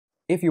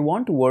If you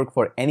want to work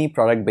for any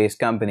product-based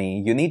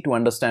company, you need to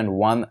understand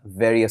one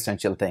very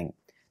essential thing.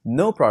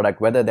 No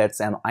product, whether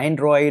that's on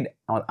Android,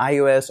 on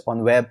iOS,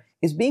 on web,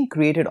 is being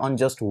created on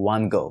just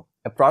one go.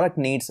 A product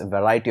needs a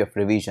variety of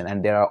revision,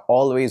 and there are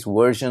always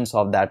versions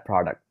of that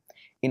product.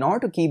 In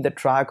order to keep the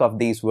track of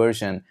these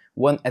versions,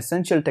 one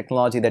essential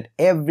technology that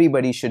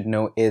everybody should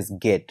know is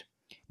Git.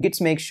 Git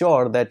makes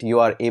sure that you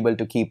are able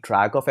to keep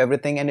track of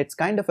everything, and it's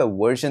kind of a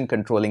version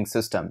controlling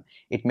system.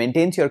 It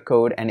maintains your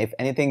code, and if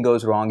anything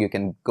goes wrong, you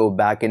can go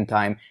back in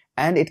time,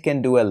 and it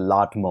can do a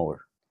lot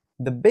more.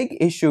 The big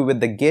issue with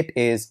the Git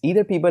is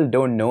either people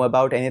don't know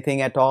about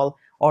anything at all,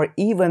 or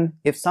even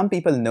if some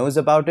people knows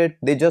about it,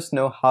 they just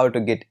know how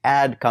to git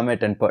add,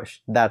 commit, and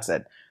push. That's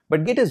it.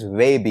 But Git is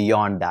way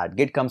beyond that.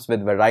 Git comes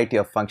with a variety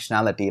of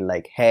functionality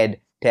like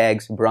head,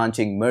 tags,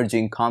 branching,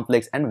 merging,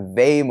 conflicts, and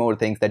way more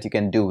things that you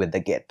can do with the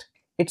Git.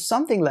 It's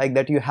something like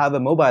that you have a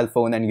mobile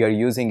phone and you're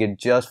using it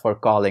just for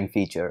calling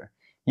feature.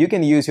 You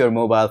can use your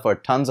mobile for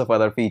tons of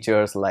other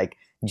features like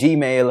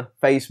Gmail,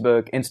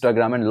 Facebook,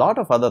 Instagram, and a lot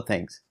of other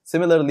things.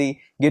 Similarly,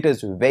 Git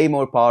is way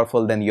more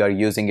powerful than you are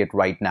using it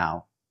right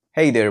now.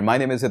 Hey there, my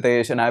name is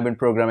Hitesh and I've been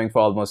programming for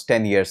almost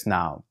 10 years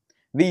now.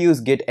 We use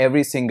Git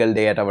every single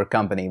day at our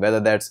company, whether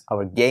that's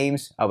our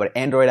games, our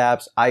Android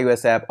apps,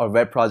 iOS app, or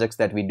web projects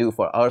that we do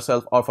for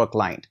ourselves or for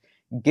client.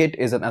 Git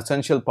is an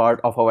essential part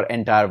of our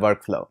entire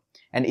workflow.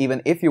 And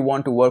even if you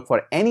want to work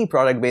for any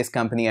product-based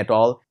company at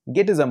all,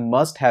 Git is a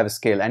must-have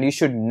skill and you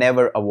should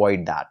never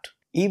avoid that.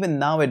 Even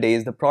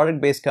nowadays, the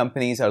product-based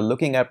companies are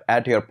looking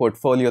at your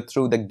portfolio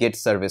through the Git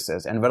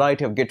services, and a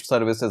variety of Git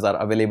services are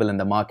available in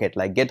the market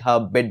like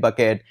GitHub,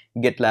 Bitbucket,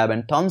 GitLab,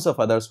 and tons of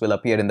others will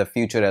appear in the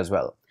future as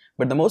well.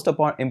 But the most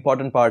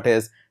important part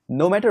is,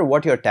 no matter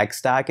what your tech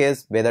stack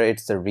is, whether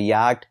it's the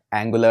React,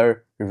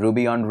 Angular,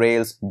 Ruby on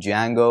Rails,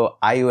 Django,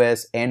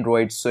 iOS,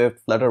 Android, Swift,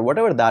 Flutter,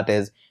 whatever that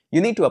is, you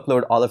need to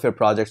upload all of your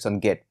projects on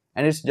Git.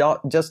 And it's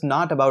just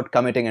not about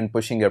committing and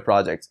pushing your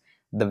projects.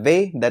 The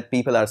way that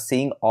people are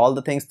seeing all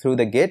the things through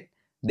the Git,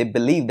 they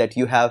believe that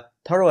you have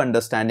thorough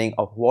understanding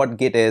of what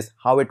Git is,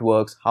 how it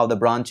works, how the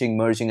branching,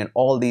 merging, and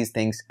all these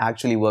things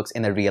actually works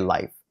in a real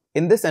life.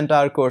 In this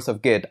entire course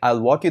of Git,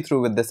 I'll walk you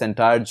through with this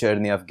entire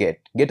journey of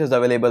Git. Git is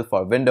available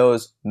for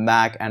Windows,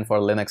 Mac, and for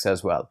Linux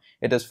as well.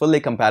 It is fully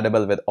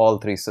compatible with all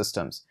three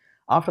systems.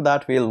 After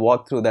that, we'll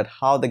walk through that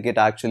how the Git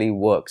actually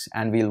works,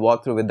 and we'll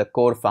walk through with the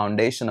core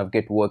foundation of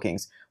Git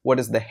workings. What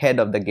is the head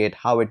of the Git,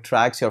 how it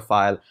tracks your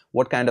file,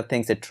 what kind of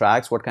things it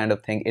tracks, what kind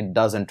of thing it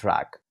doesn't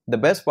track. The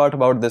best part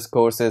about this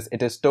course is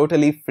it is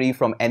totally free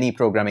from any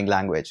programming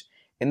language.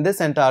 In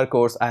this entire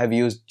course, I have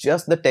used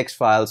just the text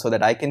file so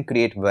that I can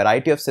create a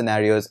variety of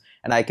scenarios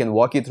and I can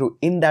walk you through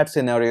in that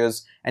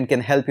scenarios and can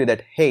help you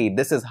that, hey,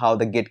 this is how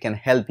the Git can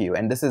help you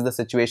and this is the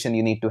situation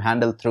you need to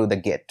handle through the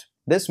Git.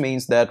 This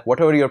means that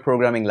whatever your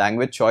programming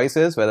language choice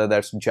is, whether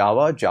that's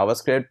Java,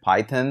 JavaScript,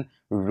 Python,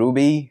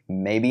 Ruby,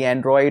 maybe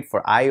Android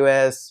for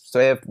iOS,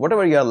 Swift,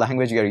 whatever your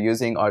language you're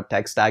using or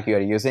tech stack you're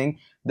using,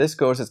 this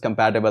course is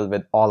compatible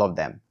with all of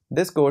them.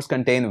 This course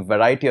contains a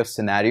variety of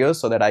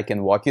scenarios so that I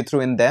can walk you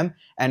through in them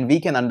and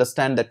we can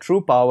understand the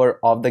true power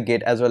of the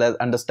Git as well as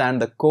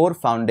understand the core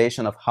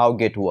foundation of how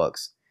Git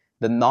works.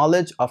 The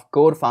knowledge of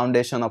core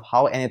foundation of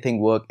how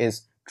anything works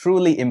is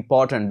truly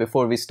important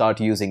before we start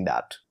using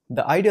that.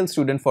 The ideal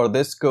student for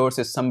this course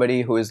is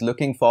somebody who is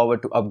looking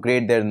forward to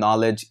upgrade their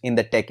knowledge in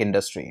the tech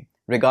industry.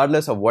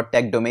 Regardless of what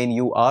tech domain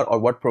you are or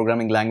what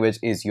programming language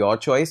is your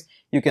choice,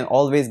 you can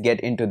always get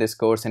into this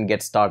course and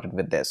get started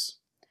with this.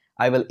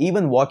 I will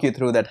even walk you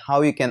through that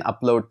how you can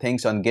upload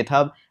things on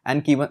GitHub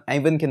and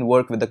even can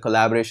work with the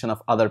collaboration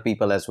of other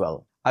people as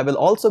well. I will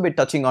also be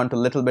touching on to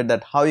a little bit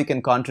that how you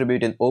can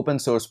contribute in open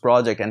source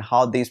project and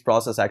how this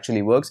process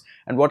actually works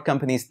and what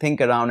companies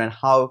think around and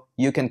how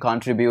you can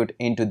contribute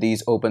into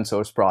these open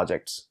source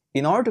projects.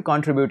 In order to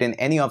contribute in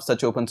any of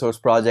such open source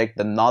project,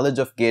 the knowledge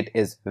of Git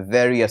is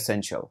very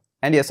essential.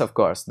 And yes, of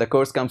course, the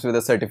course comes with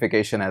a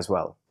certification as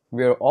well.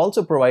 We are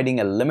also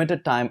providing a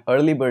limited time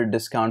early bird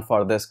discount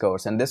for this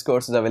course, and this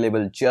course is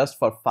available just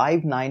for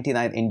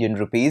 599 Indian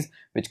rupees,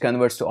 which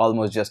converts to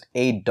almost just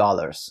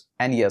 $8.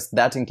 And yes,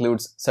 that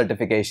includes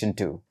certification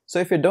too. So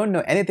if you don't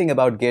know anything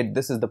about Git,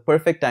 this is the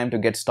perfect time to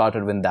get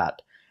started with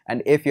that.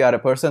 And if you are a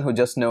person who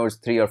just knows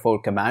 3 or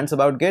 4 commands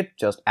about Git,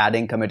 just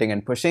adding, committing,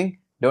 and pushing,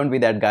 don't be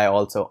that guy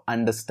also.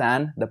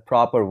 Understand the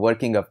proper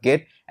working of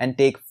Git and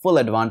take full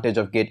advantage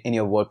of Git in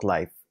your work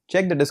life.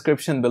 Check the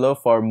description below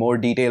for more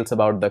details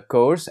about the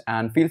course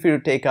and feel free to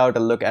take out a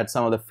look at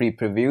some of the free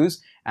previews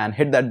and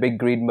hit that big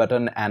green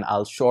button and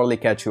I'll surely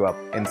catch you up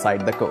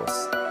inside the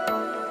course.